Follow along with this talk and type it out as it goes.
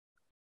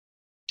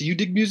Do you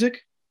dig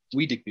music?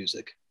 We dig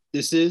music.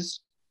 This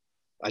is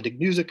I Dig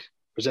Music,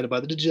 presented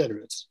by the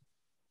Degenerates.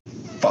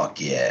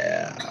 Fuck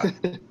yeah.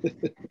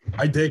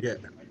 I dig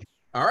it.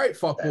 All right,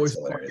 fuck boys,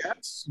 hilarious.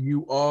 fuckettes.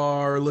 You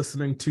are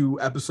listening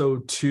to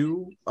episode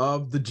 2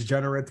 of the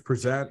Degenerates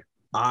present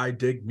I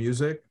Dig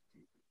Music.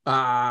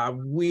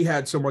 We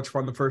had so much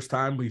fun the first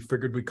time. We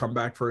figured we'd come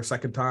back for a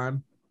second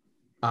time.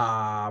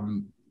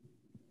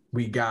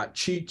 We got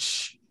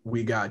Cheech.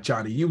 We got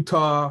Johnny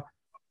Utah.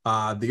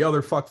 The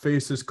other fuck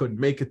faces couldn't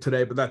make it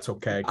today, but that's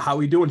okay. How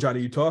we doing, Johnny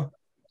Utah?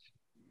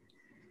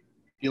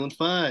 Feeling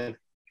fine.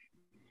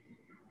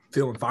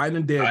 Feeling fine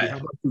and dandy. How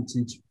about you,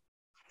 Cheech?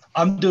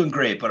 I'm doing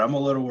great, but I'm a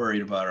little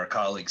worried about our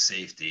colleague's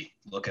safety.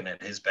 Looking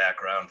at his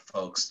background,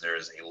 folks,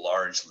 there's a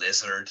large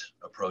lizard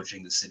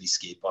approaching the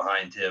cityscape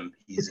behind him.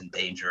 He's in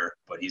danger,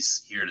 but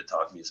he's here to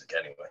talk music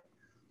anyway.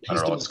 I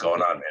don't know what's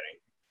going on, Manny.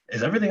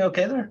 Is everything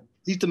okay there?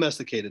 He's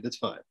domesticated. It's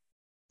fine.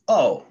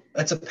 Oh,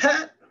 that's a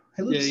pet?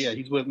 Yeah,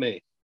 he's with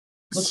me.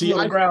 Looks a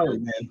little growly,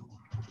 man.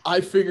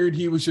 I figured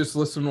he was just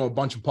listening to a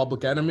bunch of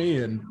Public Enemy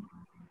and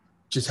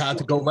just had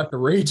to go let the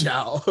rage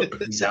out.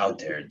 He's out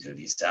there, dude.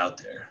 He's out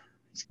there.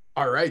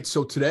 All right.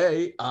 So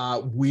today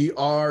we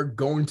are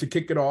going to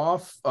kick it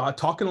off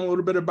talking a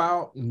little bit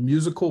about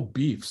musical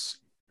beefs.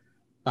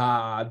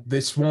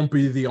 This won't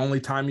be the only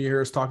time you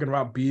hear us talking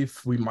about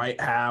beef. We might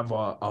have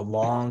a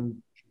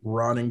long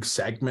running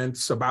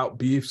segments about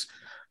beefs.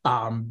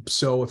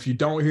 So if you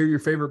don't hear your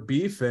favorite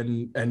beef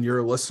and you're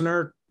a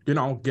listener,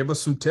 give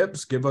us some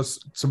tips, give us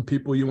some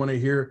people you want to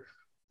hear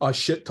us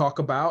shit talk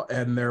about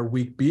and their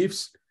weak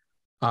beefs.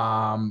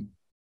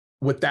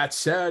 With that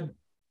said,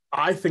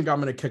 I think I'm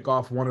going to kick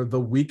off one of the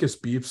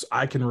weakest beefs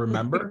I can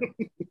remember.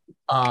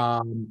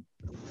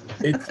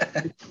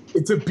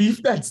 It's a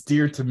beef that's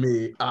dear to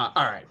me. All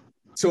right.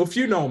 So if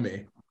you know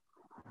me,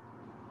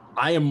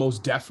 I am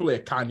most definitely a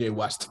Kanye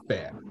West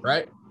fan,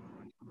 right?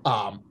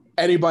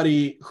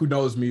 Anybody who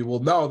knows me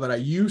will know that I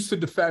used to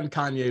defend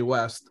Kanye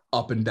West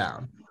up and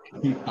down.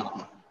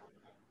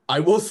 I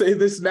will say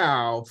this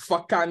now,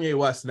 fuck Kanye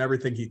West and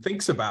everything he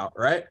thinks about,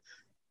 right?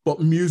 But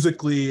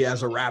musically,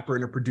 as a rapper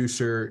and a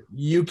producer,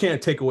 you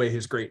can't take away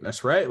his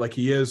greatness, right? Like,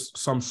 he is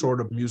some sort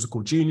of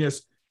musical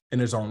genius in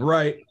his own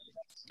right.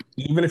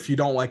 Even if you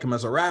don't like him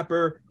as a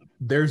rapper,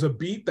 there's a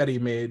beat that he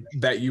made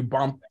that you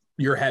bump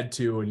your head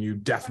to and you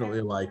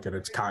definitely like, and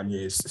it's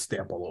Kanye's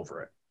stamp all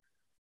over it.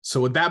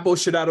 So with that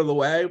bullshit out of the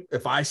way,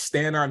 if I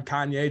stand on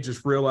Kanye,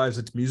 just realize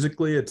it's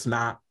musically, it's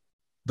not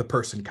the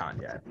person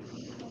Kanye.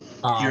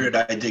 Here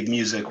at I Dig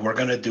Music, we're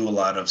going to do a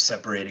lot of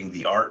separating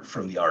the art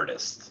from the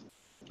artist.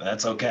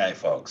 That's okay,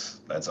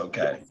 folks. That's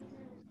okay.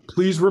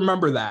 Please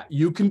remember that.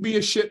 You can be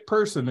a shit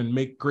person and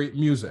make great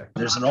music.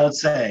 There's an old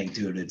saying,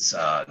 dude. It's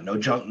no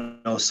junk,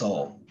 no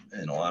soul.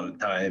 And a lot of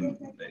time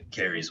it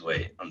carries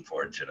weight,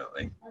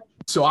 unfortunately.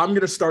 So I'm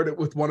going to start it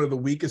with one of the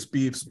weakest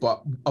beefs,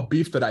 but a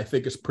beef that I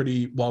think is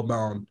pretty well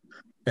known.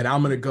 And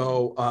I'm going to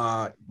go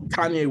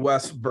Kanye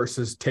West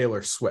versus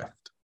Taylor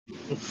Swift.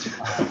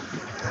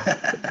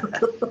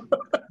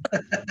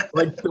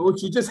 Like, don't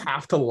you just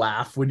have to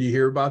laugh when you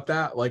hear about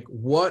that? Like,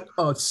 what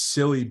a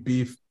silly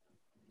beef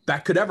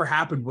that could ever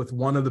happen with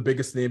one of the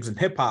biggest names in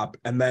hip hop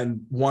and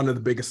then one of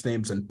the biggest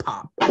names in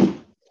pop.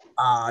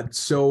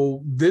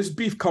 So this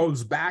beef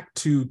comes back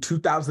to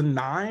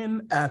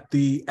 2009 at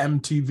the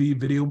MTV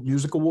Video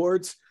Music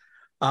Awards.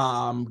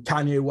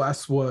 Kanye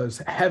West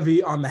was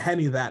heavy on the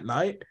Henny that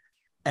night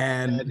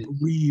and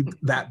believed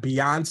that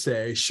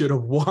Beyonce should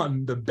have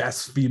won the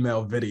best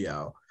female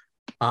video.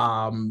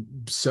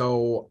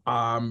 So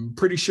I'm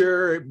pretty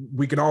sure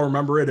we can all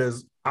remember it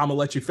as I'm gonna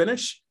let you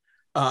finish.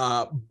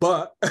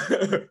 But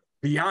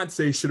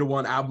Beyonce should have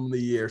won album of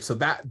the year. So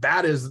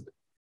that is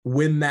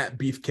when that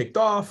beef kicked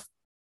off.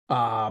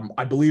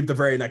 I believe the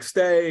very next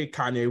day,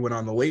 Kanye went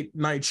on the late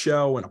night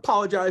show and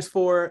apologized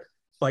for it.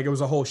 Like, it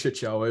was a whole shit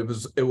show.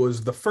 It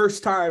was the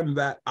first time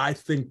that I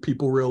think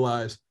people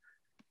realized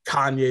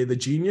Kanye, the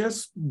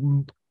genius,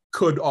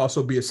 could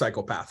also be a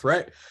psychopath,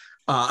 right?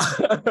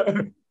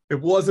 It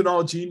wasn't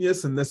all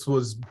genius, and this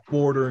was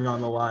bordering on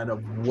the line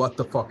of what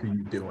the fuck are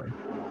you doing?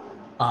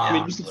 I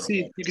mean, you can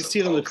see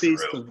it on the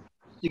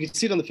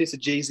face of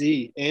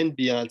Jay-Z and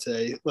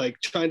Beyonce, like,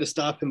 trying to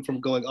stop him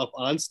from going up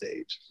on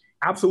stage.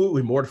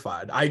 Absolutely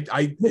mortified.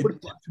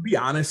 To be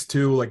honest,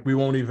 too, like, we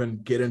won't even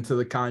get into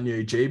the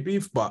Kanye Jay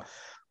beef, but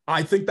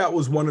I think that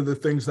was one of the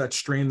things that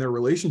strained their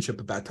relationship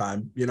at that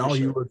time.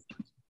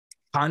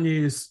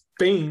 Kanye's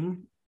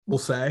fame, we'll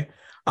say,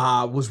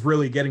 was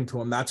really getting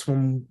to him. That's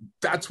when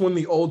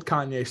the old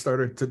Kanye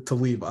started to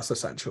leave us,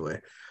 essentially.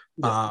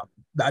 Yeah.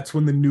 That's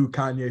when the new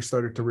Kanye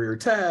started to rear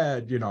its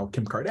head.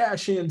 Kim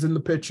Kardashian's in the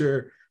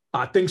picture.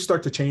 Things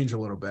start to change a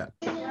little bit.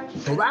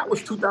 So that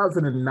was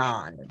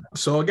 2009.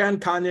 So again,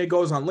 Kanye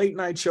goes on late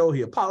night show.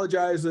 He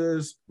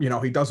apologizes.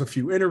 He does a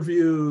few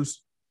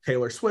interviews.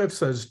 Taylor Swift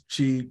says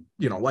she,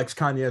 likes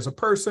Kanye as a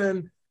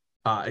person,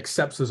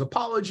 accepts his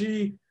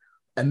apology.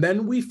 And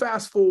then we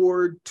fast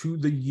forward to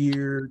the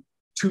year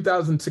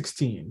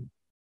 2016.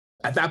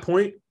 At that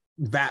point,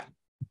 that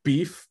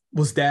beef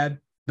was dead.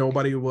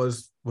 Nobody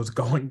was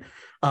going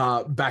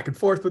back and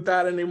forth with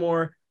that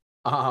anymore.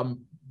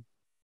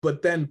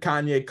 But then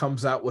Kanye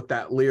comes out with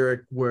that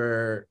lyric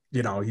where,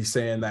 you know, he's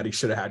saying that he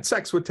should have had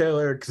sex with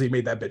Taylor because he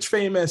made that bitch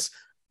famous.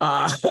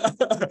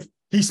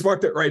 He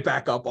sparked it right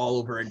back up all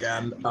over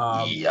again.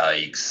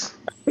 Yikes.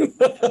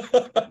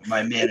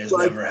 My man has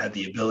never had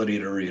the ability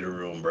to read a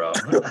room, bro.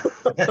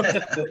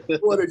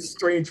 What a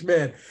strange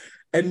man.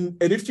 And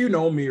if you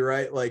know me,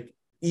 right, like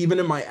even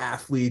in my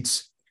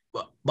athletes,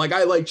 like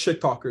I like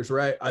shit talkers,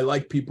 right? I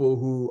like people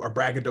who are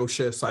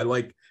braggadocious. I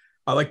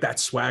like that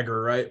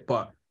swagger, right?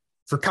 But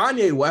for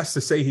Kanye West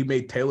to say he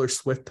made Taylor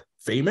Swift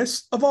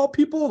famous of all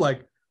people,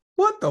 like,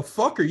 what the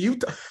fuck are you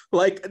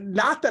like?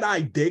 Not that I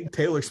dig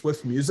Taylor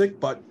Swift music,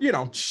 but you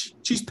know,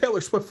 she's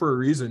Taylor Swift for a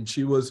reason.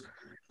 She was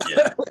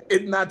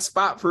in that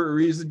spot for a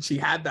reason. She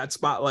had that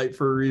spotlight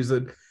for a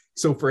reason.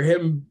 So for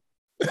him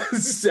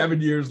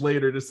 7 years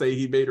later to say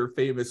he made her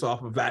famous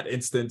off of that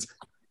instance,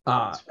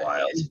 that's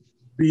wild.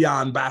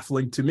 Beyond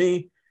baffling to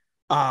me.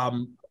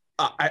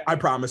 I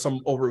promise I'm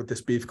over with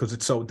this beef because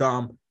it's so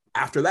dumb.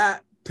 After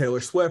that,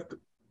 Taylor Swift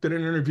did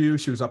an interview.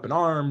 She was up in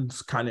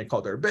arms. Kanye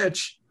called her a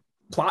bitch.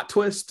 Plot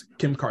twist,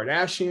 Kim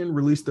Kardashian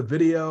released a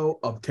video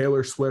of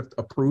Taylor Swift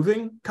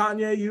approving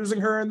Kanye using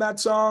her in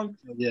that song.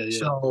 Yeah.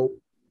 So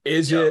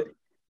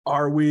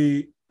are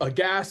we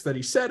aghast that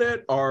he said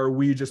it? Are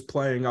we just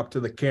playing up to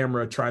the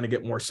camera trying to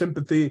get more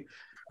sympathy?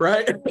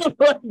 Right?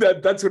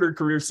 That's what her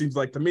career seems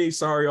like to me.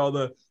 Sorry, all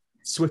the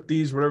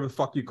Swifties, whatever the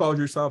fuck you call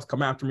yourselves,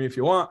 come after me if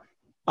you want.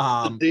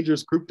 It's a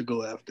dangerous group to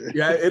go after.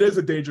 Yeah, it is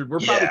a danger. We're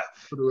probably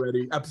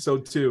already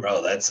episode 2.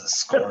 Bro, that's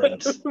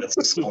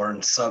a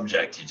scorned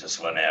subject you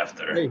just went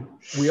after. Hey,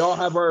 we all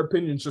have our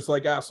opinions just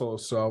like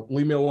assholes, so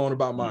leave me alone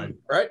about mine,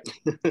 right?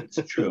 It's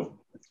true.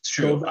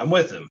 So, I'm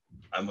with him.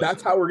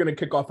 That's how we're gonna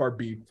kick off our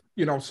beef.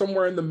 You know,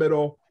 somewhere in the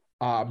middle,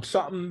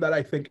 something that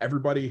I think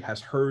everybody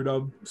has heard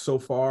of so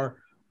far,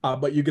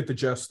 but you get the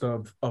gist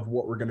of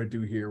what we're gonna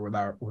do here with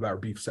our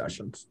beef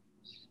sessions.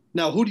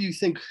 Now, who do you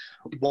think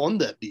won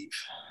that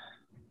beef?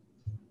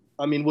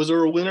 I mean, was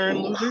there a winner and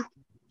loser?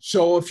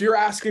 So if you're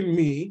asking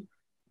me,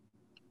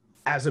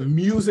 as a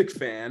music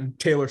fan,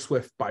 Taylor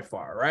Swift by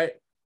far, right?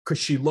 Because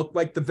she looked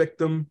like the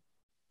victim.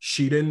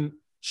 She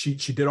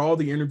did all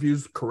the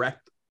interviews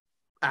correct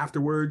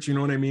afterwards. You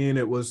know what I mean?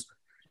 It was,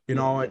 you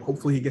know,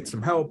 hopefully he gets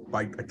some help.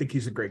 I think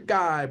he's a great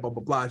guy, blah,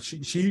 blah, blah.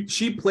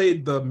 She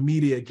played the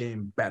media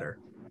game better.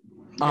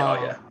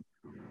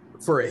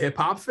 For a hip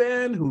hop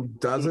fan who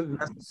doesn't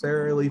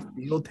necessarily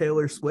feel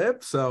Taylor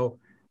Swift. So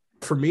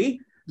for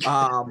me,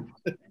 I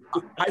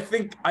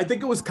think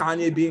it was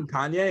Kanye being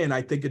Kanye, and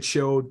I think it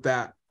showed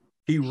that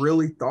he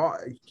really thought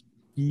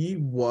he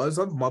was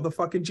a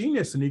motherfucking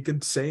genius and he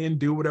could say and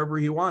do whatever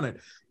he wanted.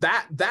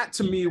 That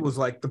to me was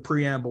like the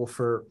preamble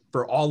for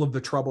all of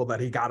the trouble that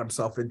he got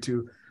himself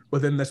into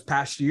within this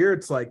past year.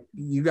 It's like,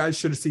 you guys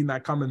should have seen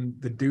that coming.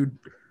 The dude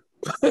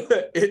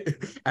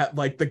at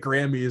like the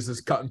Grammys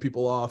is cutting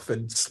people off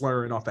and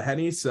slurring off a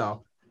Henny.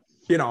 So,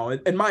 you know,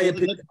 in my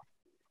opinion.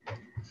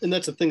 And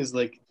that's the thing is,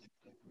 like,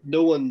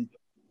 no one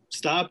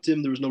stopped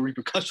him. There was no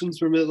repercussions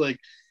from it. Like,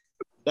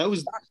 that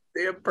was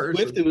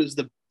Swift. It was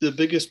the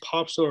biggest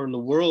pop star in the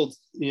world.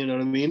 You know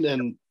what I mean?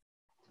 And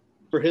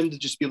for him to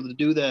just be able to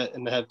do that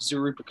and have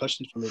zero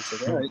repercussions from it,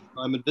 it's like, all right,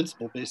 I'm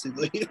invincible,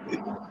 basically.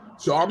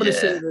 So I'm gonna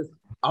say this.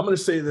 I'm gonna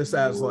say this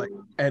as like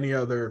any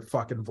other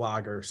fucking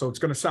vlogger. So it's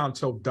gonna sound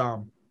so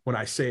dumb when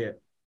I say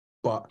it,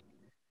 but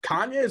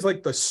Kanye is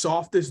like the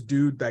softest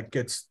dude that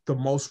gets the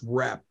most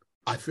rep,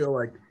 I feel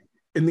like,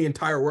 in the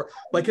entire world.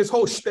 Like, his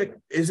whole shtick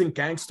isn't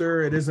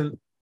gangster.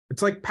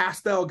 It's like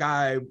pastel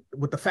guy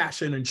with the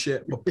fashion and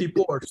shit, but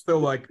people are still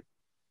like,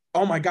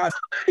 oh my God,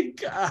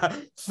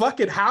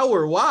 fucking how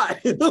or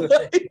why?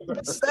 Like,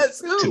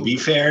 says who? To be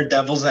fair,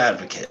 devil's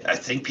advocate, I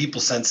think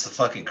people sense the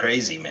fucking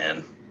crazy,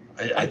 man.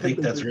 I think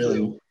that's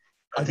really,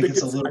 I think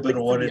it's a little bit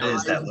of what it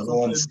is, that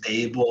little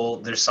unstable.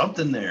 There's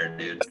something there,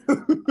 dude. I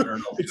don't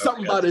know. It's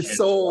something about his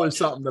soul or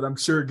something that I'm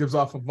sure gives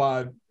off a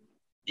vibe.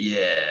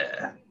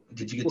 Yeah.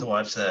 Did you get to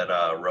watch that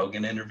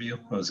Rogan interview?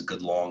 It was a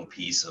good long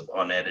piece of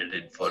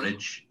unedited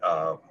footage.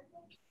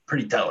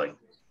 Pretty telling.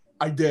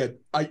 I did.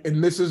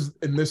 And this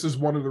is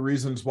one of the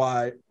reasons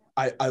why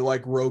I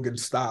like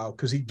Rogan's style,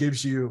 because he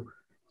gives you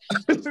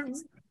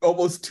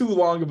almost too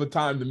long of a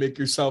time to make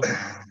yourself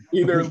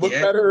either look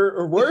better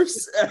or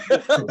worse.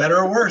 For better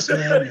or worse,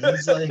 man.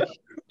 He's like,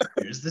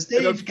 here's the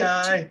stage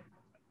guy.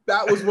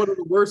 That was one of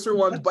the worser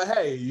ones, but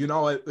hey, you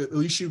know, at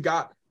least you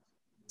got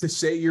to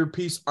say your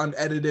piece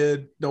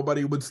unedited.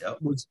 Nobody was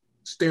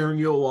steering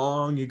you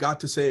along. You got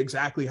to say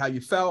exactly how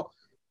you felt.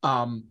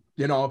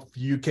 You know, if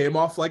you came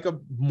off like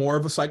more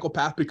of a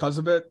psychopath because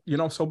of it, you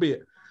know, so be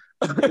it.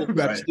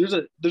 Right.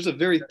 There's a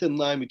very thin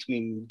line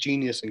between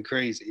genius and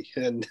crazy,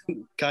 and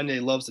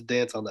Kanye loves to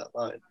dance on that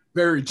line.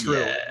 Very true.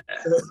 Yeah.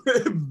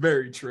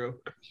 Very true.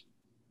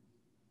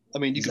 I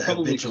mean, you could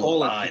probably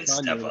call it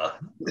Kanye.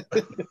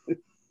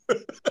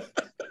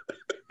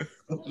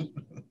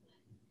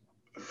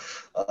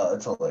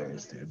 It's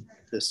hilarious, dude.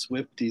 The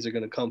Swifties are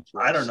gonna come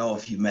for us. I don't know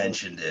if you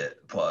mentioned it,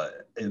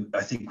 but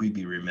I think we'd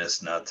be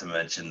remiss not to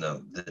mention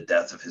the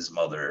death of his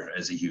mother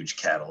as a huge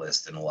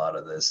catalyst in a lot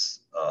of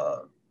this,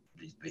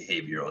 these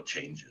behavioral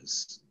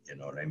changes. You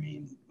know what I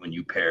mean? When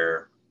you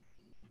pair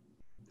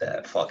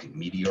that fucking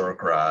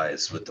meteoric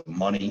rise with the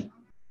money,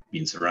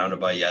 being surrounded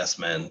by yes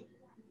men,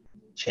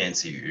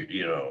 chance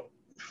of,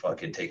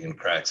 fucking taking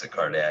cracks at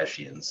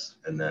Kardashians,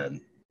 and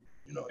then,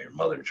 your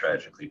mother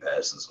tragically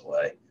passes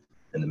away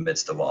in the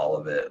midst of all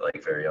of it,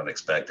 like very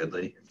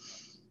unexpectedly.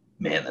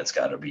 Man, that's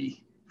got to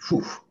be,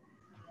 whew.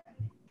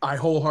 I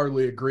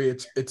wholeheartedly agree.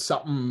 It's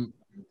something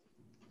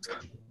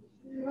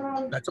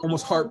that's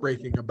almost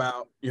heartbreaking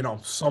about,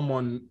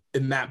 someone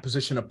in that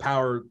position of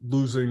power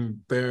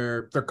losing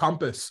their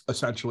compass,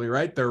 essentially,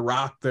 right? Their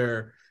rock,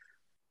 their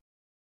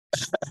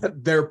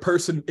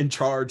person in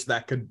charge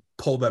that could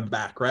pull them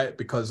back, right?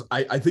 Because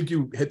I think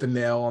you hit the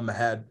nail on the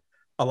head.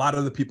 A lot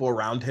of the people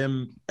around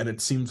him, and it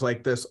seems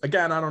like this,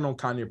 again, I don't know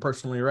Kanye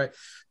personally, right?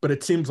 But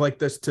it seems like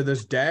this to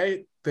this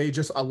day, they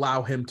just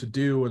allow him to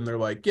do, and they're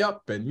like,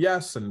 yep, and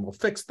yes, and we'll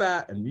fix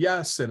that, and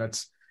yes, and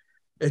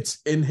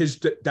it's in his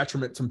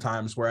detriment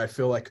sometimes, where I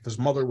feel like if his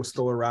mother was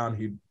still around,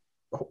 he'd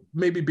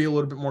maybe be a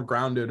little bit more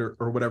grounded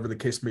or whatever the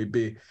case may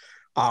be.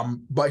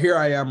 But here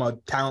I am, a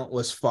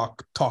talentless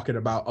fuck talking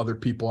about other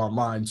people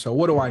online. So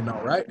what do I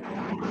know, right?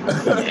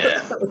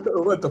 Yeah.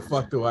 What the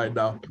fuck do I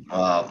know?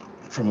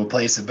 From a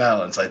place of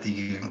balance, I think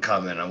you can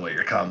comment on what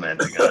you're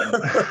commenting on.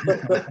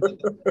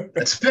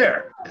 It's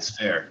fair. It's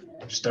fair.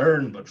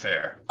 Stern, but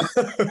fair.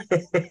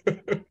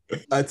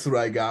 That's what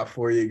I got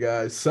for you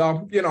guys.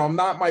 So,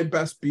 not my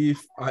best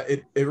beef.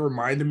 It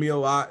reminded me a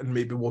lot, and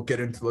maybe we'll get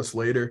into this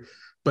later,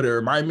 but it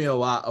reminded me a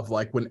lot of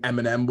like when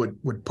Eminem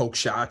would poke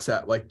shots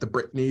at like the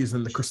Britneys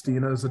and the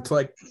Christinas. It's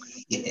like,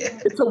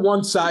 It's a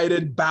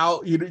one-sided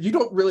bout. You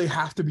don't really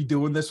have to be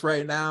doing this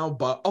right now,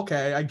 but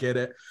okay, I get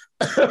it.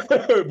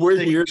 We're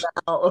here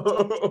now.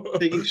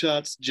 Taking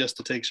shots just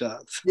to take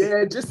shots.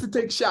 Yeah, just to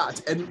take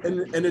shots. And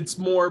it's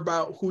more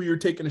about who you're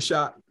taking a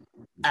shot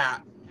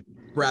at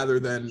rather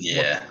than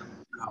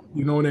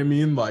you know what I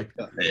mean? Like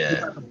you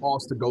got the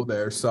balls to go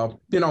there. So,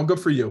 good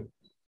for you.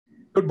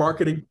 Good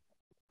marketing.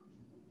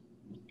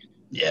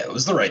 Yeah, it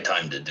was the right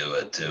time to do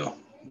it too.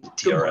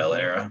 TRL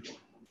era.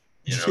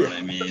 You know what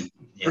I mean?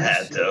 You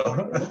had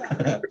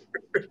to.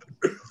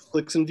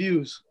 Clicks and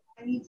views.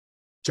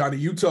 Johnny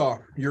Utah,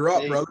 you're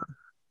up, brother.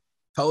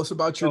 Tell us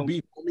about your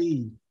beef.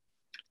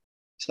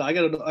 So I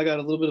got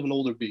a little bit of an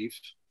older beef.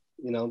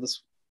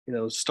 This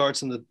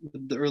starts in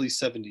the early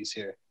 70s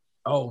here.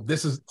 Oh,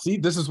 this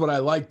is what I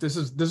like. This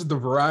is the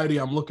variety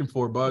I'm looking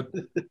for, bud.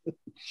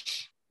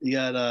 You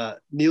got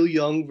Neil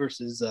Young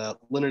versus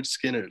Lynyrd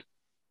Skynyrd.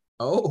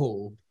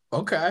 Oh,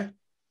 okay.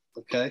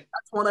 Okay.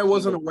 That's one I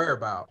wasn't aware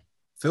about.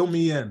 Fill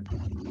me in.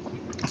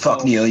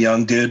 Fuck Neil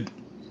Young, dude.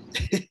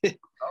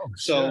 Oh,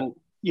 so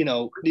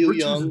Neil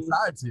Young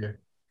here.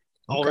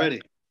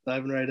 already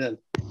diving right in.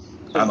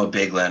 I'm a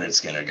big Lynyrd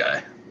Skynyrd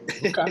guy.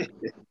 Okay.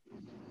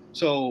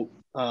 So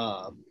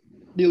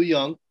Neil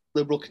Young,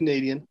 liberal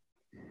Canadian,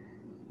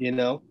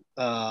 and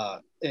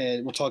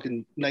we're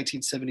talking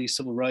 1970s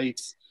civil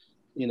rights,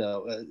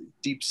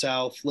 Deep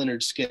South,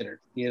 Lynyrd Skynyrd,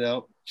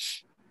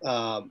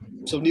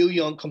 So Neil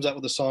Young comes out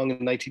with a song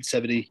in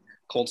 1970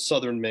 called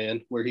Southern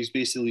Man, where he's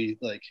basically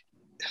like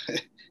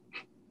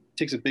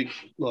takes a big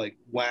like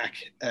whack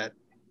at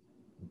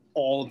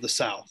all of the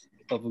South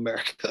of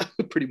America,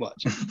 pretty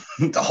much.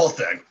 The whole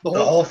thing. The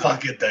whole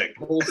fucking thing.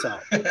 The whole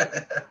South.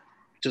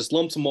 Just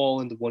lumps them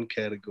all into one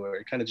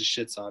category. Kind of just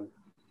shits on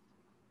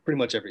pretty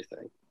much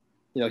everything.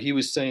 He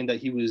was saying that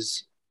he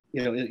was,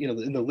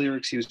 in the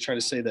lyrics, he was trying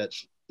to say that,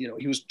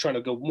 he was trying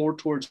to go more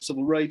towards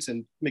civil rights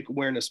and make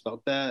awareness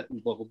about that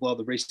and blah, blah, blah,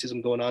 the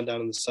racism going on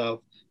down in the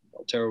South,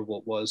 how terrible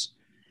it was.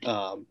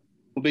 But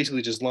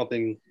basically just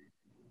lumping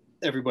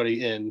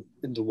everybody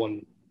into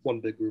one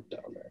big group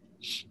down there.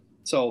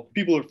 So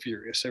people are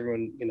furious.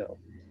 Everyone,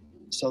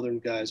 Southern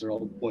guys are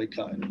all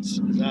boycotting his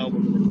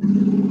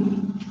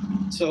album.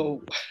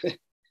 So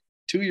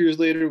 2 years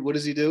later, what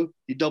does he do?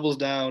 He doubles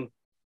down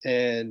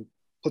and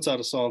puts out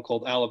a song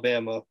called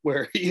Alabama,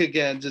 where he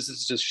again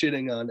is just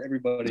shitting on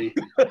everybody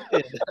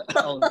in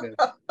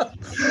Alabama.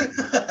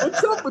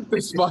 What's up with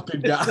this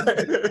fucking guy?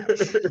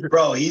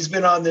 Bro, he's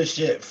been on this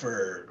shit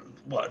for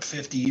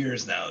 50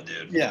 years now,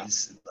 dude. Yeah.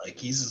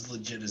 He's as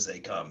legit as they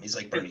come. He's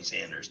like Bernie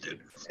Sanders,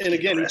 dude. And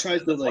again, he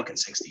tries to fucking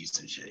 60s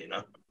and shit,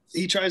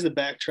 He tries to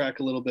backtrack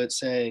a little bit,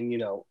 saying,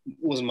 it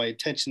wasn't my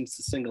intentions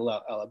to single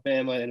out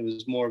Alabama, and it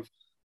was more of,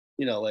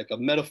 like a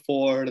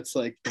metaphor. And it's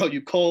like, bro,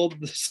 you called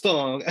the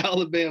song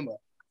Alabama.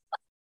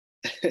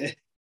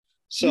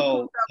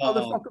 So that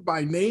motherfucker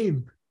by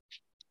name.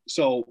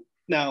 So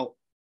now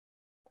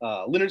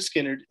Lynyrd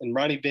Skynyrd and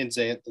Ronnie Van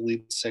Zant, the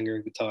lead singer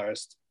and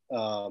guitarist,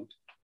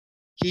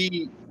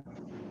 he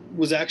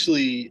was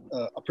actually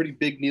a pretty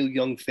big Neil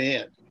Young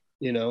fan,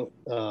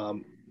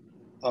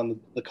 on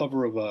the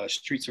cover of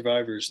Street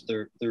Survivors,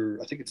 their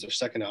I think it's their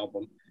second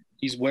album,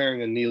 he's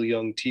wearing a Neil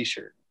Young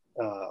t-shirt.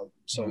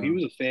 So he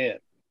was a fan,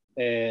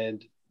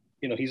 and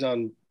he's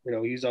on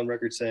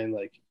record saying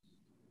like,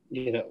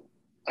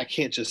 I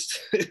can't just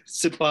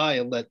sit by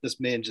and let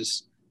this man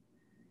just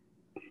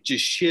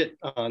just shit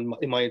on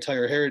my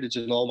entire heritage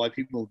and all my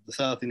people of the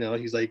South.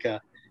 He's like,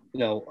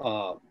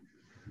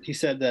 he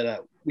said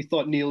that we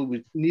thought Neil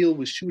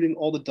was shooting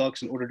all the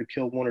ducks in order to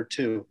kill one or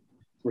two.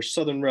 We're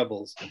Southern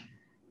rebels.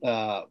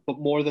 But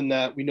more than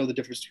that, we know the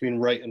difference between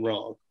right and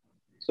wrong.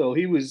 So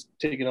he was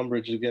taking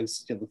umbrage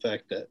against the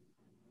fact that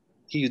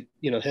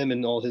him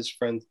and all his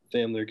friends,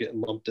 family are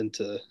getting lumped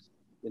into,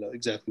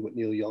 exactly what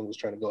Neil Young was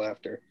trying to go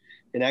after.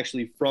 And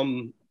actually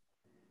from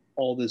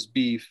all this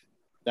beef,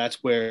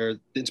 that's where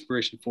the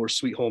inspiration for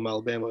Sweet Home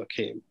Alabama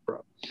came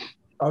from.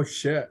 Oh,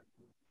 shit.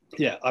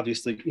 Yeah,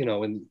 obviously,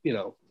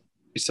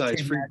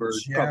 besides Freebird,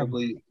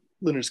 probably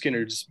Lynyrd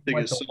Skynyrd's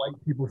biggest the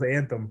white people's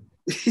anthem.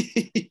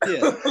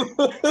 Yeah.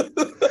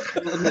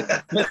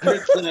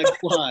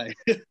 Fly.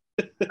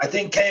 I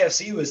think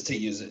KFC was to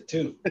use it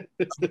too.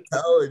 I'm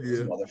telling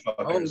you.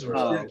 Motherfuckers were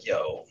like,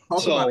 yo.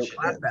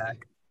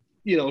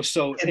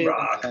 So, Kid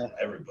Rock,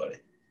 everybody.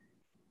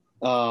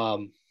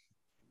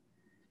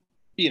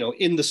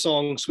 In the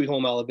song Sweet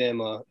Home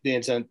Alabama,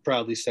 Van Zandt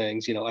proudly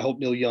sings, I hope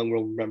Neil Young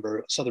will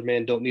remember Southern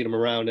man don't need him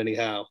around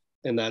anyhow.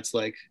 And that's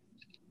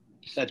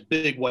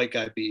big white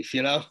guy beef,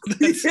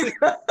 It's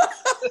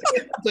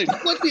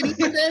like, what did he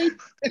say?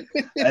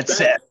 That's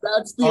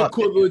the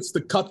equivalence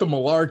to cut the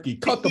malarkey.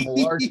 Cut the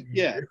malarkey.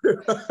 Yeah.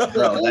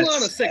 Bro, hold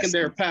on a second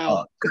there,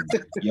 pal.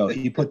 Yo,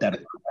 he put that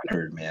on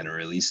record, man, and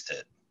released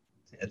it.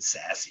 It's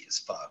sassy as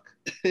fuck.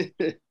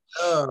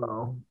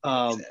 Oh.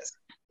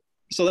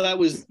 So that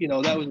was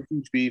a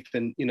huge beef.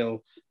 And,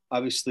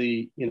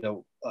 obviously,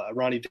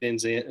 Ronnie Van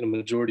Zant and a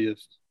majority of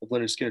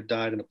Lynyrd Skynyrd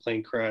died in a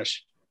plane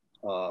crash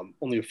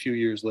only a few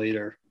years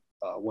later,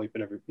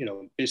 wiping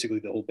basically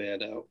the whole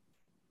band out.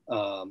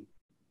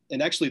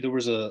 And actually there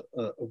was a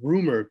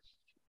rumor,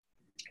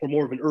 or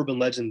more of an urban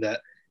legend,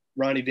 that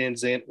Ronnie Van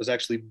Zant was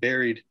actually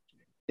buried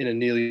in a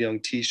Neil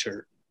Young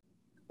t-shirt.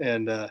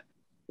 And,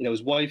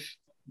 his wife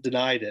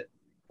denied it,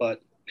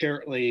 but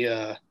apparently,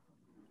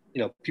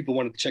 people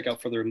wanted to check out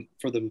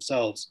for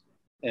themselves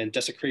and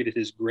desecrated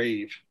his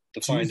grave to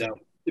find out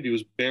if he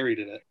was buried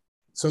in it.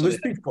 So this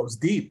beef goes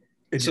deep.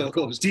 So it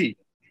goes deep.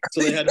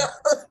 So they had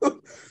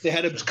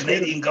There's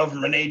Canadian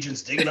government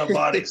agents digging up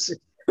bodies.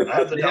 I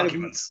have the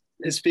documents.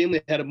 His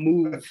family had to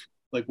move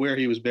where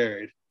he was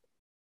buried.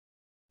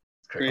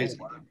 Crazy.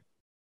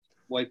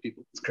 White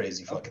people. It's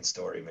crazy fucking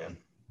story, man.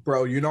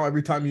 Bro,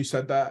 every time you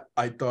said that,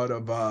 I thought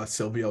of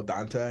Silvio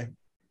Dante.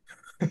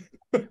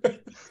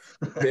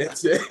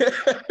 That's it.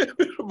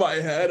 In my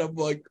head, I'm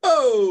like,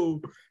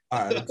 oh.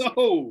 All right.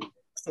 Oh.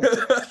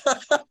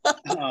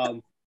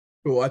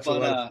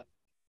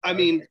 I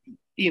mean,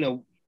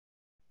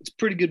 it's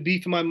pretty good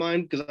beef in my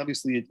mind, because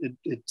obviously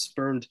it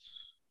spurned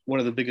one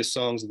of the biggest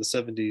songs of the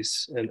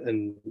 70s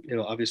and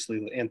obviously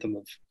the anthem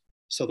of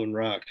Southern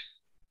rock.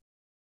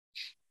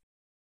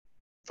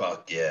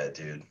 Fuck yeah,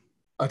 dude.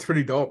 That's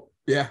pretty dope.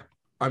 Yeah.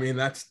 I mean,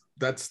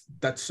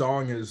 that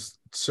song is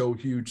so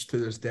huge to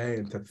this day,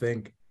 and to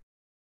think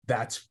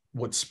that's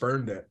what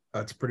spurned it.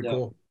 That's pretty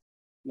cool.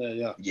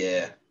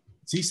 Yeah.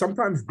 See,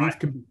 sometimes beef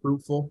can be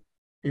fruitful.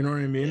 You know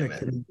what I mean? Yeah, it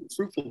can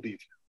fruitful beef.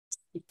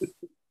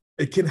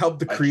 It can help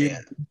to create.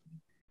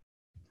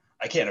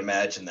 I can't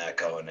imagine that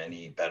going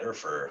any better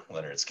for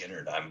Lynyrd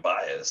Skynyrd. I'm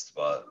biased,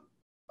 but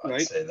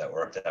I'd say that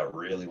worked out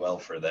really well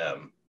for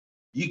them.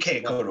 You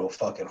can't go to a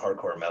fucking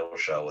hardcore metal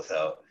show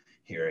without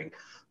hearing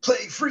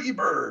 "Play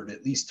Freebird"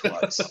 at least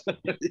twice.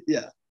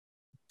 Yeah.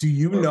 Do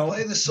you know?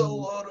 Play the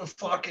solo to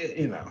fuck it.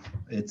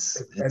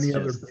 It's any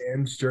other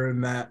bands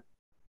during that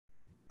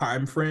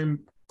time frame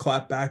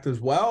clap back as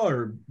well,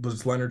 or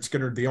was Lynyrd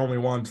Skynyrd the only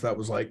ones that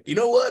was like, you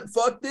know what,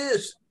 fuck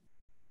this,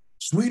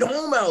 Sweet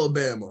Home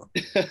Alabama?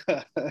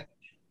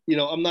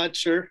 I'm not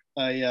sure.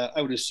 I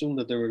would assume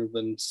that there would have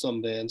been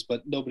some bands,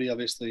 but nobody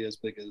obviously as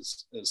big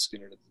as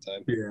Skynyrd at the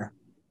time. Yeah,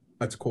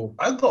 that's cool.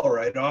 I'll go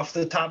right off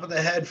the top of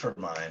the head for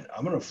mine.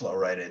 I'm gonna flow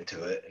right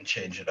into it and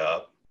change it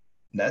up.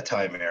 In that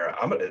time era,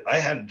 I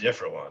had a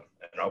different one,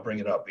 and I'll bring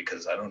it up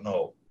because I don't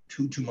know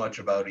too much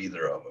about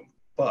either of them.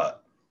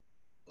 But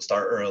we'll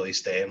start early,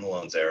 stay in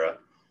Malone's era.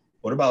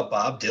 What about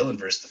Bob Dylan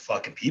versus the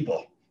fucking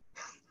people?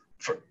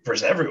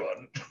 Versus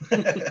everyone.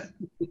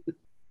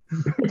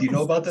 Do you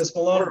know about this,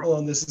 Malone?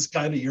 Malone, this is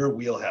kind of your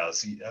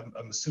wheelhouse.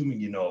 I'm assuming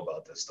you know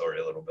about this story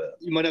a little bit.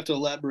 You might have to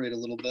elaborate a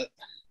little bit.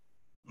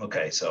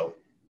 Okay, so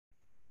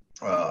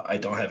I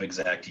don't have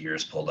exact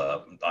years pulled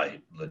up. I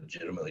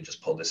legitimately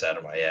just pulled this out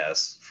of my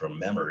ass from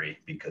memory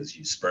because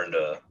you spurned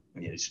the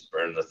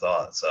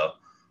thought. So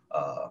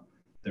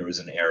there was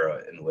an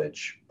era in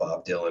which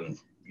Bob Dylan,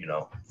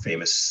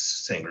 famous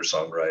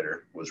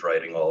singer-songwriter, was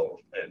writing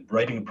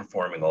and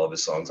performing all of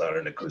his songs on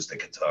an acoustic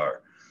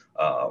guitar.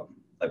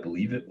 I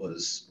believe it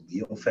was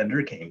Leo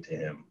Fender came to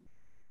him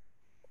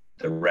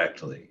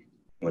directly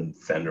when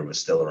Fender was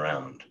still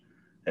around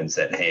and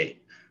said,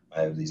 "Hey,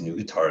 I have these new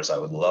guitars. I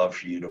would love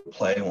for you to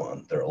play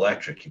one. They're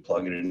electric. You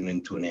plug it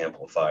into an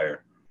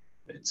amplifier.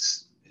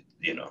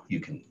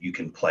 You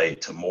can play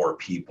to more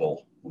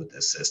people with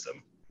this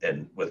system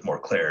and with more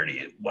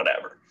clarity,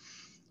 whatever."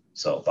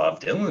 So Bob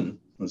Dylan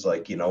was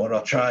like, you know what,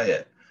 I'll try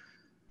it.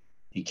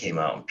 he came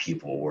out and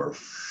people were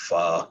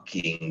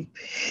fucking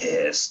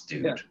pissed,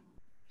 dude. Yeah.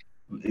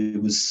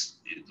 It was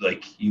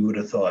like you would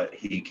have thought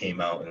he came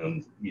out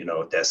and, you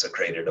know,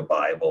 desecrated a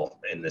Bible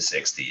in the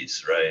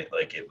 60s, right?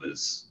 Like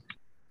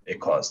it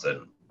caused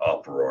an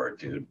uproar,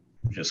 dude,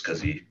 just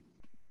because he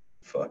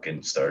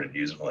fucking started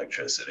using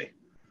electricity.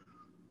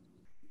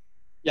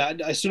 Yeah,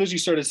 as soon as you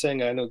started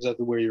saying, I know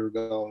exactly where you were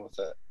going with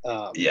it.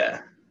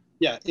 Yeah,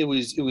 it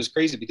was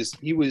crazy because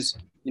he was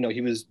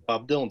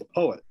Bob Dylan, the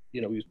poet.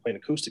 You know, he was playing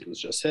acoustic. It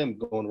was just him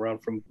going around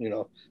from, you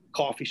know,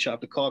 coffee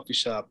shop to coffee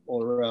shop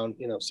all around,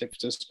 you know, San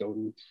Francisco,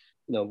 and,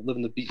 you know,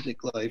 living the beatnik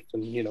life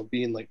and, you know,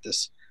 being like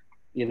this,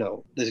 you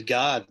know, this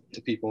god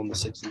to people in the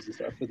 60s and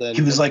stuff. But then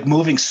he was like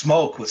moving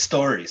smoke with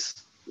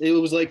stories. It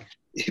was like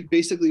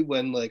basically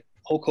when like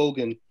Hulk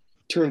Hogan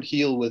turned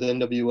heel with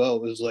NWO,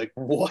 it was like,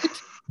 what?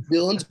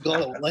 Dylan's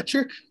gone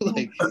electric?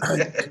 Like,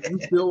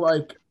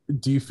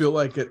 do you feel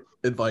like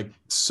it like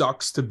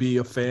sucks to be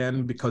a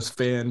fan because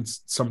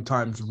fans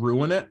sometimes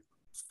ruin it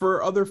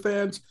for other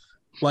fans?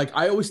 Like,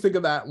 I always think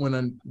of that when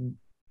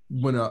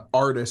an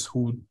artist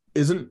who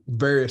isn't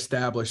very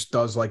established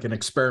does like an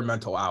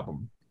experimental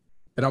album,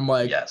 and I'm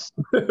like, yes,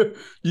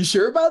 you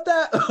sure about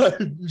that?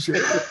 You sure?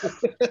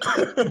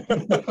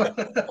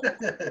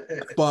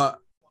 But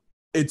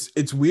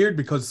it's weird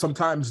because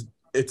sometimes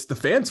it's the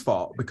fans'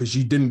 fault because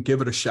you didn't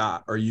give it a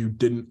shot, or you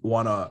didn't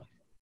want to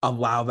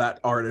allow that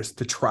artist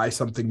to try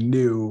something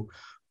new,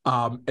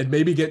 and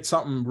maybe get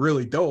something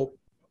really dope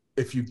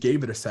if you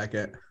gave it a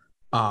second.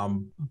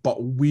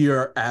 But we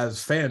are,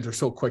 as fans, are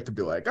so quick to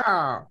be like,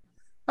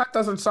 that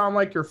doesn't sound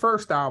like your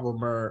first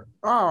album, or,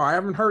 oh, I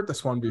haven't heard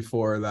this one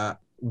before, that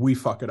we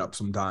fuck it up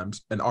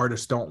sometimes, and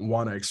artists don't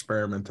want to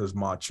experiment as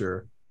much,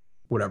 or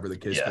whatever the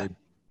case may be.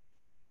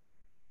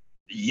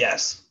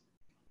 Yes.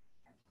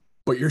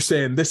 But you're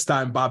saying this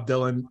time Bob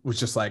Dylan was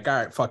just like, all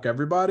right, fuck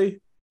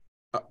everybody?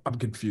 I'm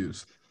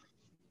confused.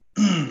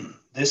 It's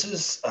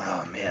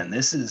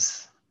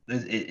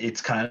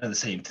kind of the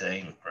same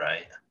thing,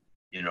 right?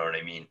 You know what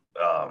I mean?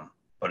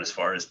 But as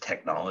far as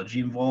technology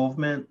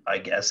involvement, I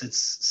guess it's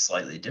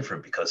slightly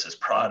different because his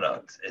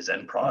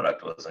end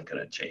product wasn't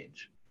going to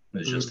change. It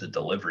was just the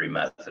delivery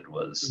method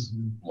was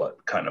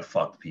what kind of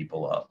fucked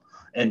people up.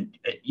 And,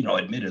 you know,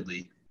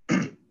 admittedly,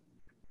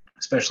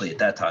 especially at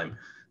that time,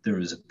 there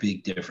was a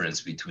big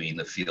difference between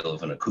the feel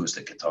of an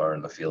acoustic guitar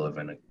and the feel of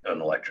an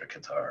electric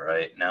guitar,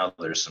 right? Now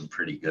there's some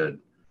pretty good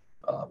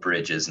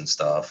bridges and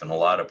stuff, and a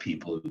lot of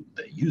people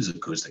that use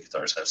acoustic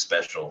guitars have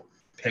special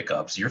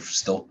pickups. You're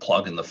still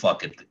plugging the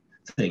fucking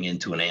thing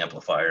into an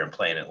amplifier and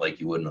playing it like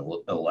you would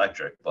an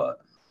electric, but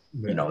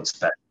you know, it's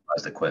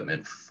specialized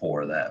equipment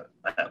for that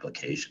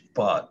application.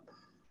 But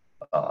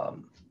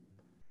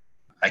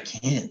I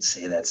can't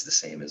say that's the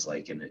same as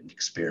like an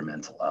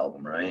experimental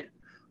album, right?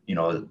 You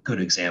know, a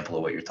good example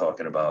of what you're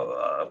talking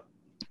about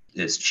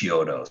is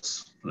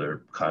Chiodos.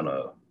 They're kind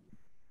of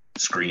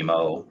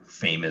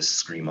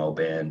famous screamo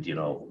band. You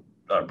know,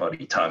 our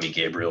buddy Tommy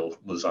Gabriel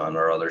was on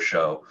our other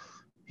show.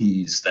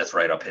 That's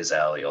right up his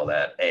alley, all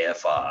that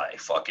AFI,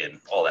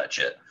 fucking all that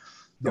shit.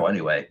 So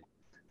anyway,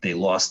 they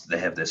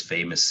have this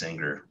famous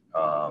singer.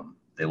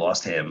 They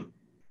lost him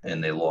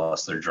and they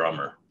lost their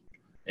drummer.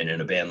 And in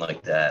a band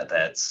like that,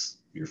 that's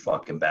your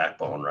fucking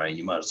backbone, right?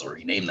 You might as well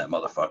rename that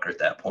motherfucker at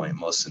that point in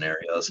most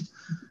scenarios.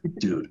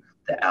 Dude,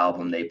 the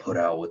album they put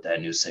out with that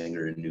new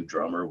singer and new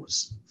drummer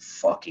was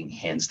fucking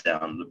hands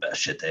down the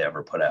best shit they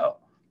ever put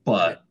out.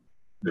 But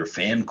their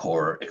fan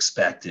core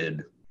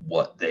expected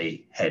what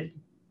they had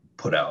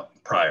put out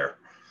prior.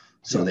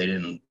 So they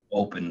didn't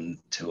open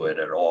to it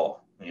at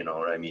all. You know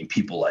what I mean?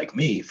 People like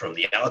me from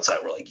the outside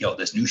were like, yo,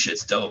 this new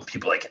shit's dope.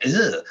 People like,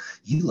 ugh,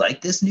 you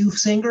like this new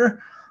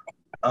singer?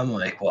 I'm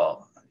like,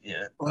 well,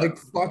 yeah. Like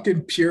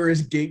fucking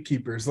purist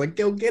gatekeepers. Like,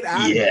 go get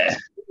out of here.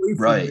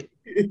 Right.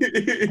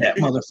 That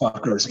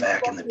motherfucker is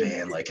back in the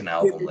band like an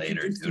album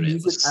later, dude.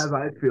 It was, as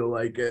I feel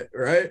like it,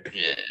 right?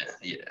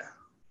 Yeah.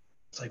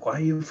 It's like, why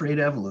are you afraid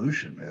of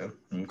evolution,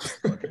 man?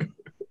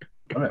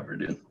 Whatever,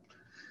 dude.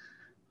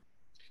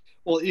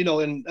 Well, you know,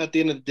 and at the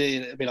end of the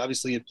day, I mean,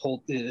 obviously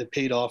it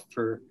paid off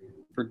for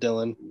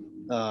Dylan.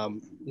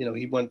 You know,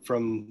 he went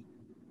from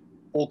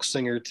folk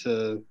singer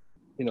to,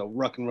 you know,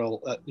 rock and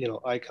roll, you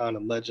know, icon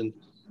and legend.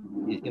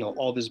 You know,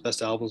 all of his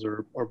best albums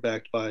are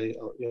backed by,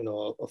 you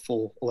know, a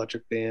full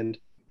electric band.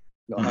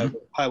 You know,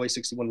 Highway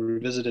 61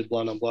 Revisited,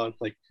 Blonde on Blonde.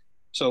 Like,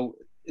 so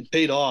it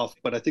paid off,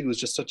 but I think it was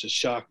just such a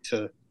shock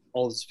to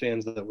all his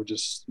fans that were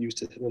just used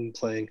to him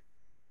playing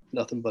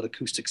nothing but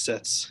acoustic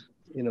sets.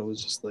 You know, it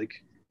was just like,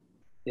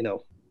 you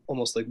know,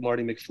 almost like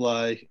Marty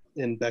McFly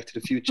in Back to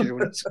the Future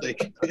when it's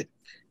like,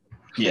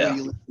 yeah,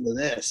 you listen to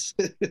this.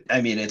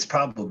 I mean, it's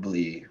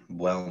probably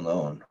well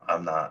known.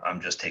 I'm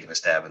just taking a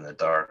stab in the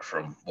dark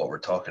from what we're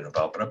talking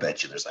about, but I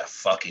bet you there's that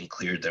fucking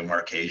clear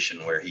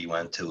demarcation where he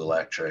went to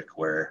electric,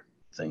 where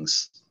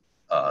things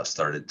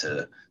started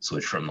to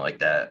switch from like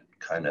that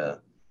kind of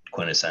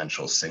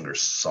quintessential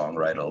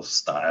singer-songwriter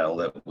style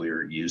that we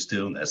were used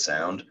to, that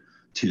sound,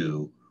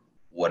 to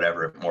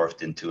whatever it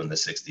morphed into in the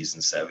 60s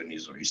and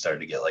 70s, where you started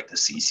to get like the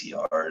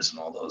CCRs and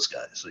all those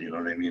guys. So you know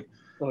what I mean?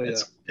 Oh yeah.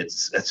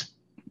 It's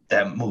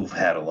that move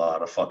had a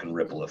lot of fucking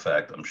ripple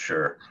effect, I'm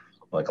sure.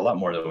 Like a lot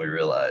more than we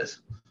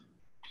realize.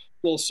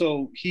 Well,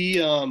 so he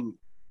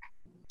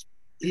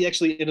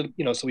actually ended up,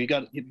 so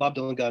Bob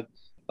Dylan got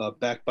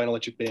backed by an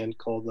electric band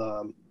called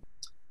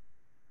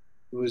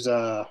it was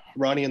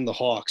Ronnie and the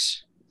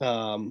Hawks,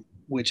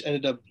 which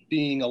ended up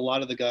being a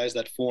lot of the guys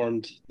that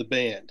formed the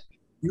band.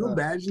 You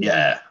imagine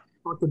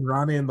fucking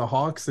Ronnie and the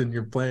Hawks and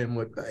you're playing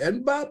with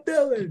and Bob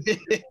Dylan.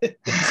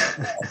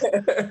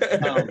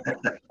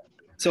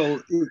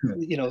 So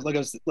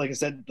like I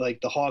said,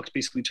 like the Hawks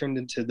basically turned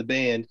into the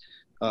band.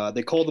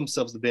 They called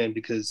themselves the band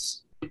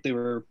because they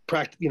were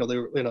they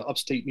were in an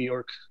upstate New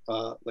York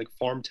like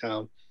farm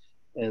town,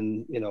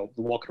 and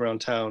walking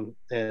around town,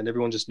 and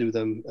everyone just knew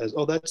them as,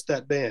 oh, that's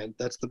that band,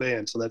 that's the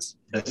band. So that's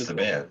the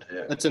band.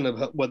 Yeah. That's in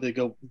what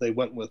they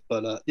went with.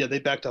 But they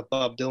backed up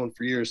Bob Dylan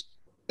for years,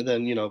 and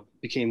then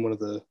became one of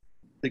the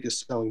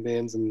biggest selling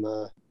bands in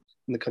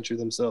the country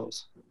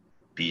themselves.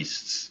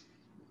 Beasts.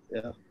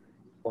 Yeah.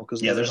 Well,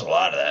 there's a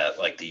lot of that,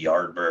 like the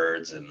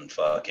Yardbirds and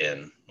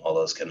fucking all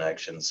those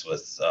connections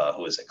with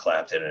who is it,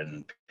 Clapton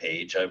and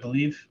Page, I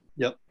believe.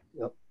 Yep.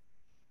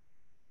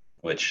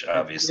 Which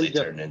obviously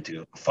turned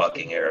into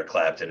fucking Eric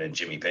Clapton and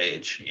Jimmy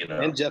Page,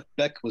 And Jeff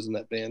Beck was in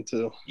that band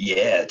too.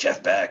 Yeah,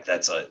 Jeff Beck.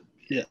 That's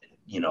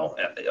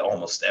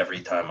almost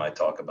every time I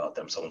talk about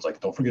them, someone's like,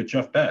 "Don't forget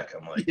Jeff Beck."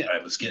 I'm like,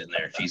 I was getting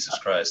there. Jesus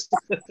Christ,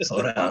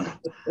 slow down.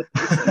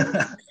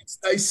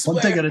 One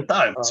thing at a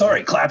time.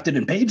 Sorry, Clapton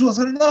and Page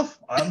wasn't enough.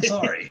 I'm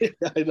sorry.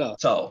 I know.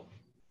 So,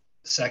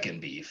 second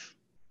beef.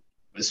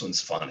 This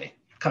one's funny,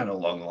 kind of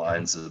along the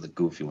lines of the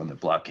goofy one that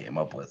Block came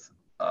up with.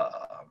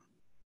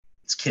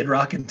 It's Kid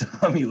Rock and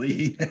Tommy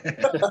Lee.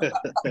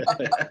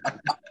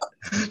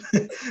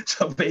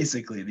 So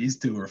basically, these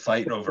two were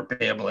fighting over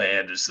Pamela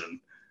Anderson.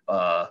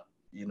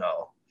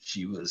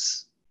 She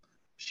was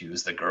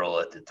the girl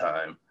at the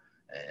time,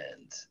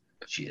 and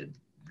she had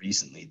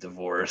recently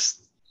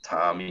divorced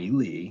Tommy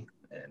Lee,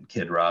 and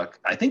Kid Rock.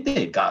 I think they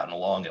had gotten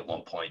along at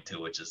one point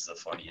too, which is the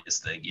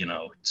funniest thing.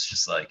 It's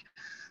just like,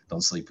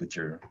 don't sleep with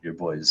your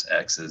boy's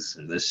exes,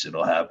 or this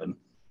shit'll happen.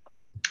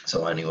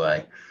 So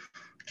anyway,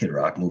 Kid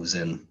Rock moves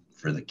in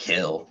for the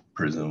kill,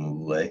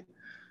 presumably,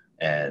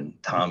 and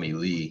Tommy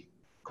Lee,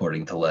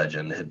 according to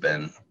legend, had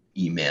been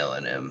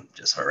emailing him,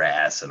 just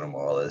harassing him,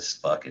 all this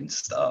fucking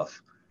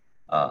stuff,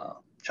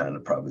 trying to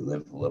probably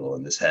live a little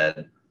in his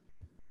head.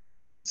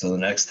 So the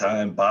next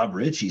time Bob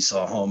Ritchie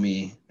saw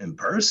homie in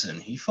person,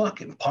 he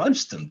fucking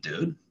punched him,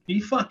 dude.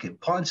 He fucking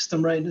punched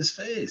him right in his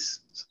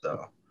face.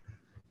 So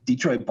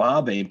Detroit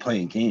Bob ain't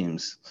playing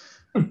games.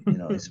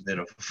 He's a bit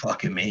of a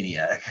fucking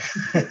maniac.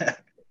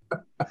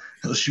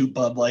 He'll shoot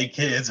Bud Light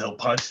kids. He'll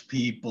punch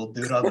people,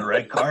 dude, on the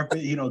red carpet.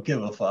 He don't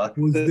give a fuck.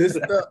 Was this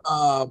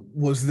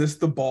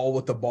the ball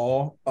with the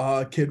ball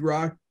Kid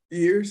Rock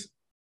years?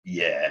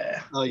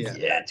 Yeah. Oh yeah.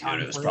 Yeah,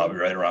 dude. It was probably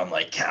right around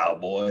like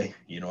Cowboy.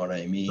 You know what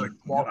I mean? Like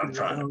I'm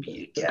trying to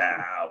be a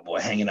cowboy,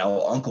 hanging out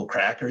with Uncle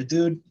Cracker,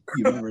 dude.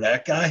 You remember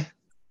that guy?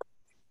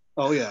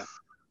 Oh yeah.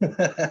 He's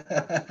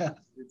a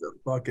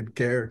fucking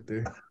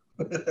character.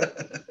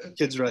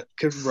 Kid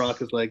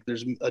Rock is like,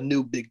 there's a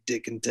new big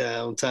dick in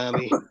town,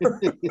 Tommy.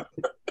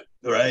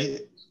 Right?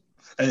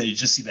 And then you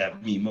just see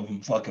that meme of him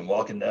fucking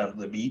walking down to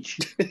the beach,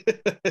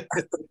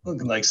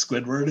 looking like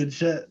Squidward and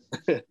shit.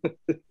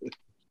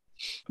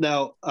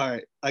 Now, all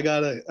right, I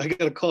gotta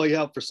call you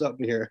out for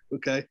something here,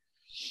 okay?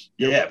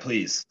 Yeah,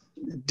 please.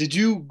 Did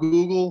you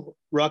Google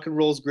rock and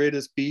roll's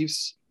greatest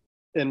beefs,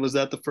 and was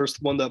that the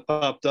first one that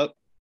popped up?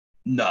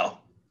 No.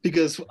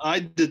 Because I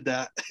did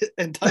that,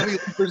 and Tommy Lee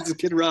versus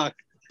Kid Rock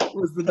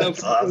was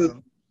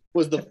awesome.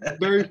 was the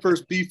very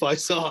first beef I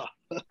saw.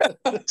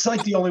 It's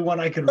like the only one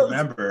I can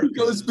remember.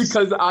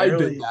 Because I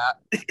did that.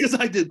 Because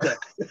I did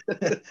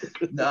that.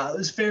 No, it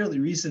was fairly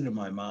recent in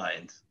my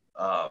mind.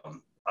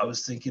 I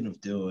was thinking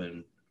of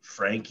doing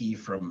Frankie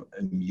from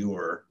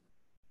Muir,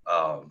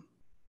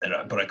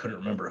 but I couldn't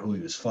remember who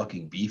he was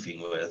fucking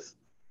beefing with.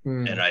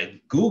 And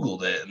I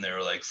Googled it, and they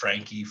were like,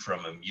 Frankie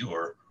from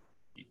Muir.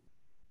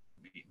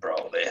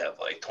 Bro, they have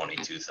like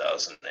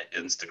 22,000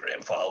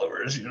 Instagram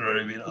followers. You know what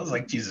I mean? I was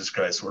like, Jesus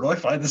Christ, where do I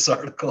find this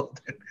article?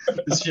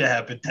 This shit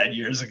happened 10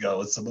 years ago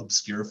with some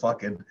obscure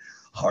fucking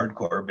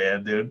hardcore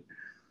band, dude.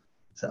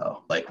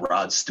 So, like,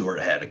 Rod Stewart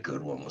had a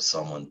good one with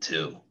someone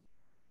too.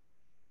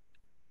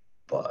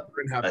 But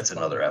that's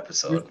another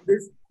episode.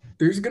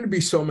 There's going to be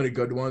so many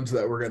good ones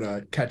that we're going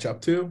to catch up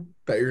to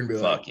that you're going to be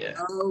like, yeah.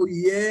 Oh,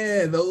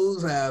 yeah,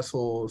 those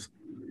assholes.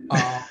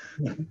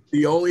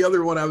 The only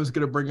other one I was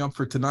going to bring up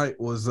for tonight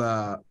was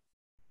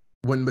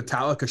when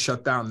Metallica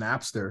shut down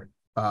Napster.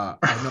 I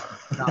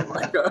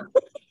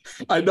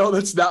know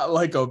that's not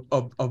like a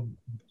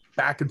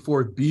back and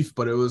forth beef,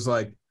 but it was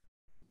like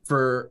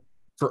for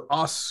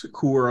us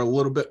who are a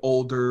little bit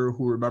older,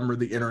 who remember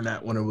the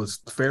internet when it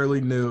was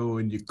fairly new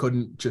and you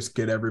couldn't just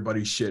get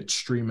everybody's shit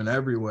streaming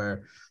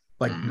everywhere.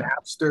 Like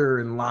Napster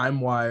and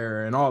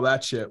LimeWire and all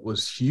that shit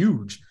was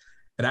huge.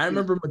 And I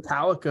remember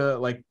Metallica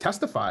like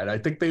testified. I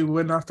think they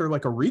went after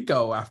like a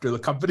RICO after the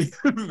company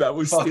that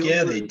was. Fuck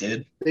yeah, they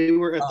did. They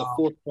were at the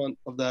forefront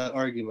of that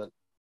argument.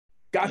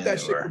 got that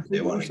shit completely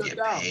they want to shut get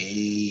down.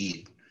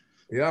 paid.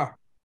 Yeah.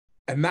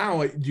 And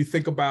now you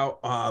think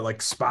about like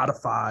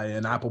Spotify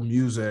and Apple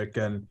Music,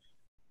 and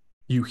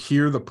you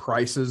hear the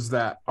prices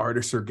that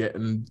artists are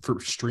getting for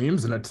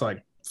streams, and it's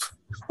like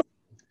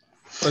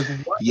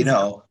you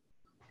know,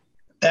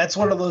 that's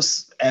one of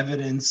those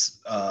that's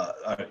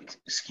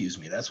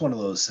one of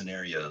those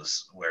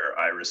scenarios where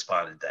I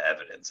responded to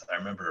evidence. I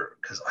remember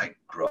because I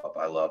grew up,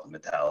 I loved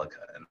Metallica,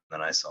 and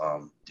then I saw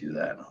him do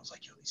that, and I was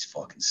like, yo, these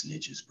fucking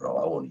snitches, bro.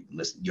 I won't even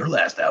listen. Your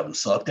last album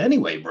sucked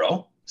anyway,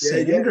 bro.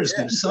 St. Anger's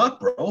gonna suck,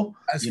 bro.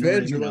 As you know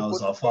fans, what I mean? like, I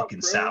was all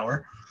fucking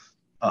sour.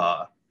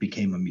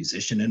 Became a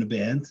musician in a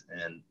band,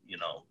 and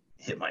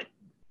hit my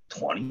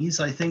 20s,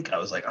 I think. I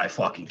was like, I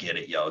fucking get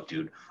it, yo,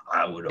 dude.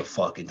 I would have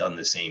fucking done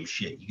the same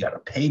shit. You gotta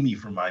pay me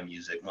for my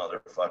music,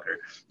 motherfucker.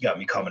 You got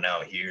me coming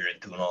out here and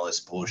doing all this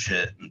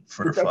bullshit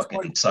for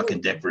fucking sucking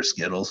dick for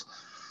Skittles.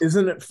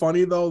 Isn't it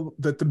funny though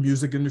that the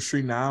music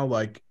industry now,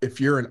 like, if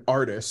you're an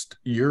artist,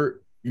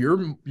 you're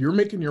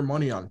making your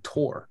money on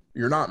tour.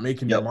 You're not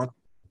making your money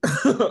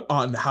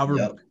on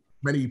however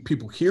many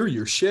people hear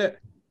your shit,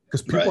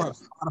 because people have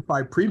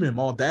Spotify Premium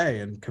all day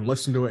and can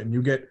listen to it, and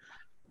you get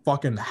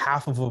fucking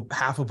half of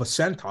a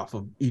cent off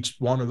of each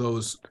one of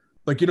those.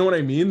 Like, you know what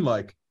I mean?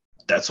 Like,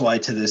 that's why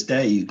to this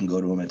day you can go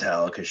to a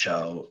Metallica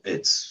show.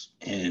 It's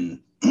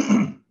in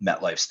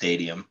MetLife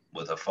Stadium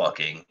with a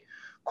fucking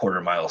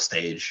quarter-mile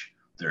stage.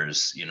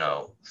 There's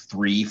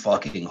 3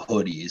 fucking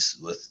hoodies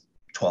with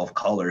 12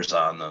 colors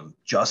on them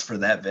just for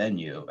that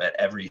venue at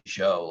every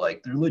show.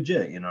 Like, they're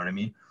legit, you know what I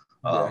mean?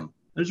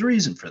 There's a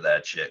reason for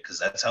that shit, because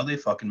that's how they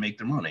fucking make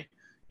their money.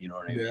 You know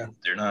what I mean?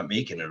 They're not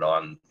making it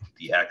on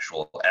the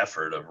actual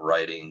effort of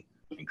writing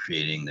and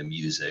creating the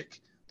music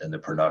and the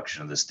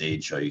production of the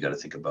stage show. You got to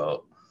think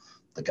about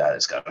the guy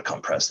that's got to come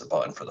press the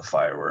button for the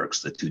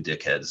fireworks, the 2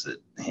 dickheads that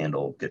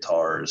handle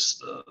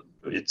guitars.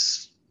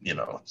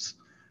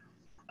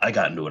 I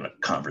got into a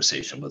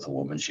conversation with a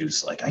woman. She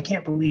was like, I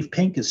can't believe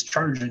Pink is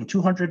charging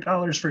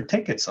 $200 for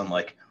tickets. I'm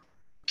like,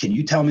 can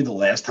you tell me the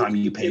last time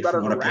you paid for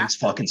one of Pink's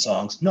fucking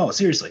songs? No,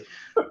 seriously.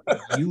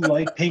 You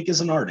like Pink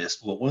as an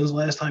artist. When was the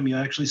last time you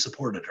actually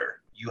supported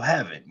her? You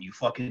haven't. You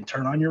fucking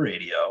turn on your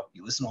radio.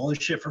 You listen to all this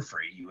shit for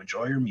free. You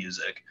enjoy your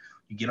music.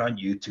 You get on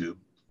YouTube.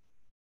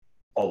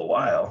 All the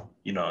while,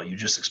 you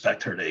just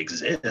expect her to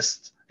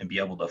exist and be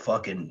able to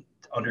fucking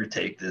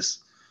undertake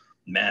this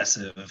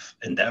massive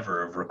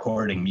endeavor of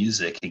recording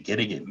music and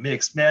getting it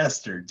mixed,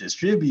 mastered,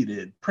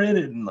 distributed,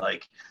 printed, and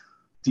like,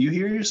 do you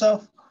hear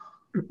yourself?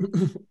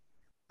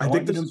 I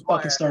think this is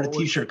fucking start a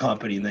t-shirt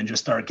company and then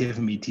just start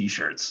giving me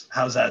t-shirts.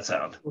 How's that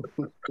sound?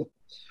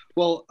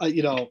 Well,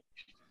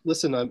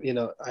 listen, I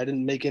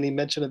didn't make any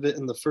mention of it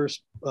in the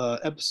first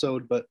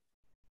episode, but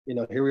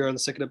here we are in the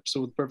second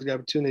episode with Perfect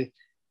Opportunity.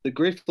 The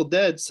Grateful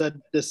Dead set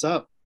this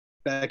up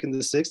back in the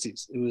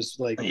 60s. It was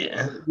like,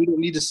 we don't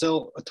need to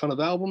sell a ton of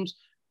albums.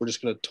 We're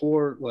just going to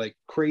tour like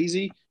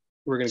crazy.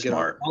 We're going to get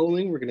our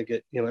following. We're going to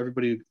get,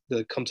 everybody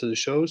to come to the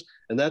shows.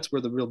 And that's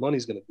where the real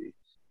money's going to be.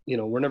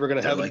 We're never going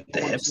to have like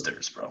the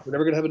hipsters, bro. We're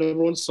never going to have a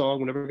number 1 song.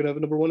 We're never going to have a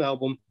number 1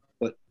 album,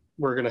 but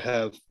we're going to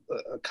have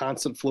a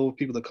constant flow of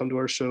people that come to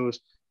our shows,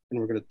 and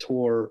we're going to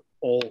tour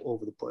all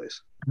over the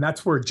place. And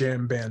that's where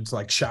jam bands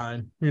like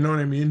shine. You know what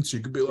I mean? So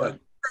you could be like,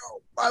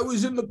 I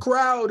was in the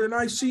crowd and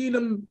I seen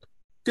him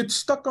get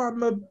stuck on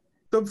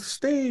the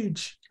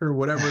stage or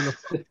whatever.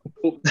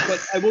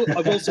 But I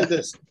will say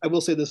this. I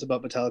will say this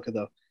about Metallica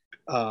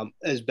though.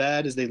 As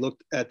bad as they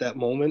looked at that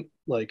moment,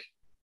 like,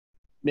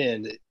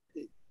 man,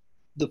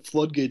 the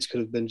floodgates could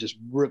have been just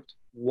ripped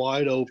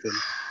wide open.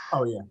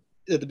 Oh yeah.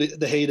 At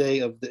the heyday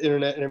of the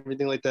internet and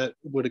everything like that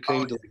would have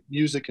came to like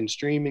music and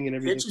streaming and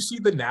everything. Can't you see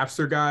the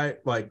Napster guy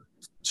like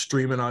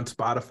streaming on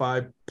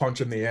Spotify,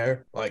 punching the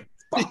air? Like,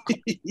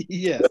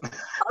 yeah.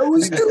 I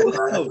was too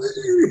close.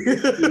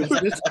 It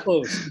was this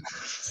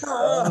close.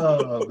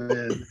 Oh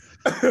man.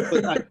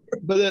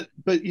 But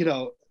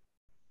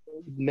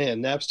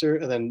man,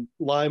 Napster and then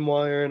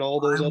LimeWire and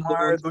all those other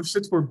ones. Those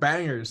shits were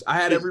bangers. I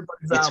had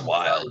everybody's It's album.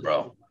 Wild,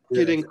 bro.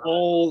 Getting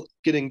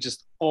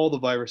just all the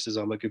viruses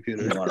on my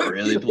computer. You want to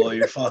really blow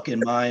your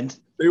fucking mind?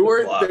 They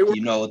were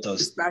what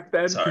those back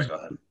then. Sorry, go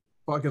ahead.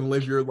 Fucking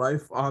live your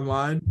life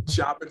online,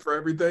 shopping for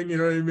everything. You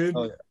know what I mean?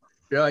 Oh, yeah.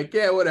 You're like,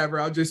 yeah,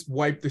 whatever. I'll just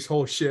wipe this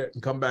whole shit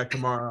and come back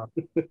tomorrow.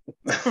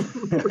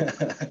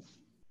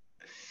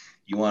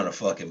 You want to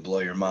fucking blow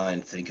your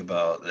mind? Think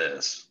about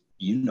this.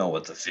 You know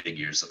what the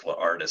figures of what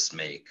artists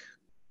make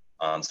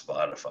on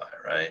Spotify,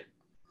 right?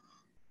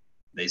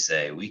 They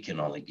say, we can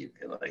only give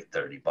you like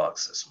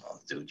 $30 this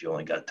month, dude. You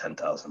only got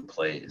 10,000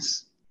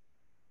 plays.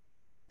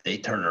 They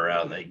turn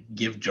around, they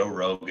give Joe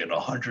Rogan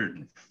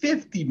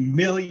 $150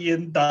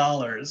 million,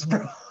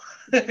 bro.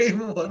 Hey,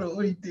 what are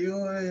we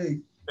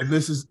doing? And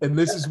this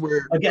is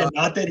where, again,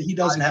 not that he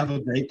doesn't have a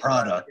great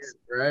product,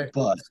 right?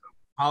 But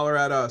holler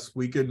at us.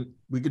 We could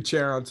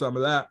share on some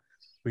of that.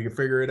 We can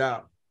figure it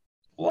out.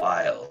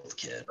 Wild,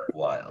 kid.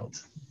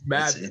 Wild.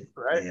 Madness,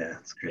 right? Yeah,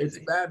 it's crazy.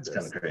 It's madness. It's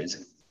kind of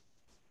crazy.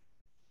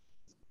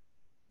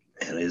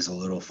 It is a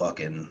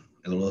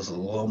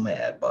little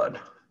mad, bud.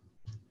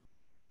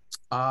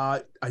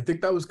 I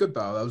think that was good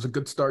though. That was a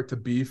good start to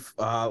beef.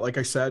 Like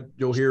I said,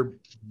 you'll hear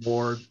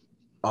more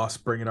us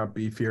bringing up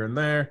beef here and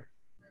there.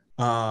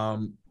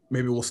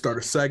 Maybe we'll start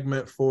a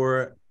segment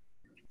for it.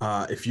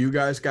 If you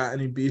guys got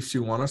any beefs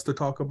you want us to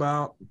talk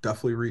about,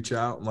 definitely reach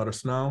out and let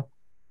us know.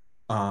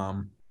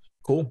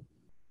 Cool.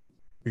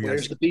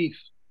 Where's the beef?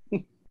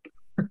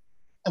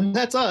 And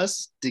that's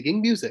us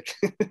digging music.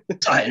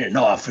 Signing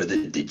off for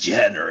the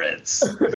degenerates.